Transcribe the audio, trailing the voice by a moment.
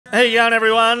Hey, you going,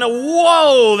 everyone?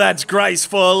 Whoa, that's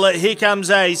graceful. Here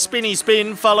comes a spinny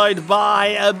spin followed by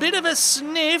a bit of a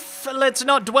sniff. Let's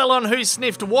not dwell on who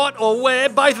sniffed what or where.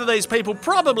 Both of these people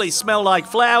probably smell like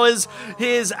flowers.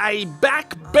 Here's a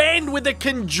back bend with a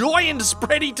conjoined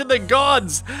spready to the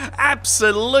gods.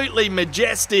 Absolutely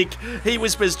majestic. He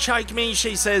whispers, "Choke me."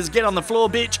 She says, "Get on the floor,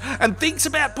 bitch," and thinks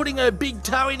about putting her big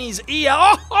toe in his ear.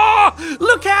 Oh,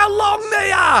 look how long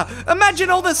they are. Imagine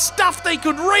all the stuff they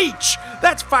could reach.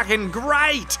 That's fucking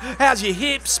great. How's your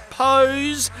hips?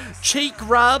 Pose, cheek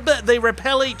rub, they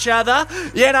repel each other.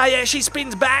 Yeah, she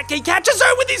spins back. He catches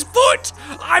her with his foot.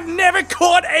 I've never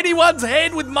caught anyone's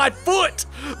head with my foot.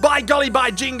 By golly,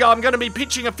 by jingo, I'm going to be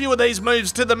pitching a few of these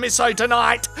moves to the misso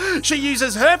tonight. She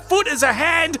uses her foot as a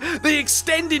hand. They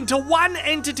extend into one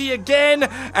entity again,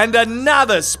 and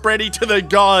another spready to the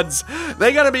gods.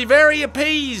 They're going to be very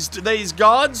appeased, these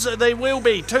gods. They will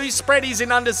be. 2 spreadies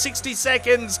in under 60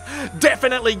 seconds.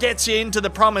 Definitely gets you into the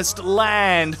promised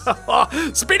land.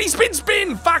 Spinny, spin,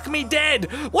 spin. Fuck me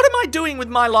dead. What am I doing with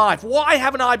my life? Why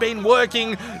haven't I been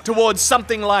working towards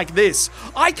something like this?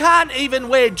 I can't even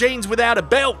wear jeans without a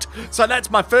belt. So that's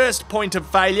my first point of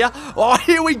failure. Oh,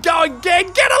 here we go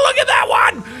again. Get a look at that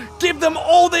one. Give them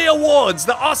all the awards,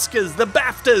 the Oscars, the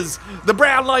BAFTAs, the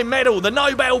Brownlow Medal, the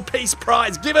Nobel Peace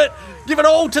Prize. Give it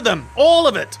all to them. All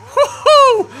of it.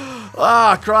 Woohoo!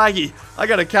 Ah, crikey. I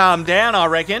gotta calm down, I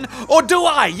reckon. Or do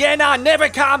I? Yeah, nah, never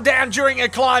calm down during a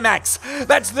climax.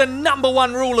 That's the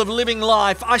 #1 rule of living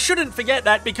life. I shouldn't forget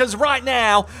that because right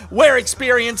now, we're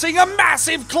experiencing a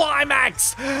massive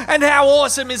climax. And how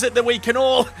awesome is it that we can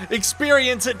all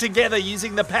experience it together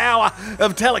using the power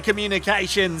of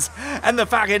telecommunications and the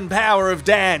fucking power of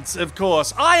dance, of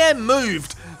course. I am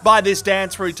moved by this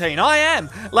dance routine. I am.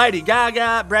 Lady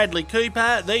Gaga, Bradley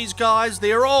Cooper, these guys,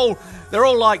 they're all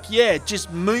like, yeah,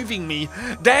 just moving me.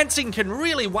 Dancing can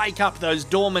really wake up those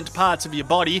dormant parts of your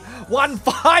body. One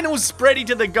final spready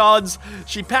to the gods.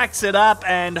 She packs it up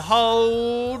and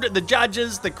hold. The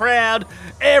judges, the crowd,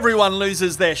 everyone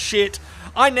loses their shit.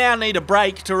 I now need a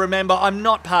break to remember I'm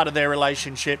not part of their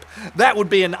relationship. That would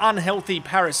be an unhealthy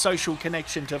parasocial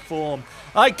connection to form.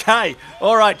 Okay,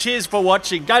 alright, cheers for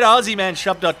watching. Go to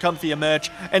OzzyManShop.com for your merch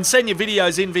and send your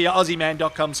videos in via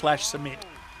OzzyMan.com/submit.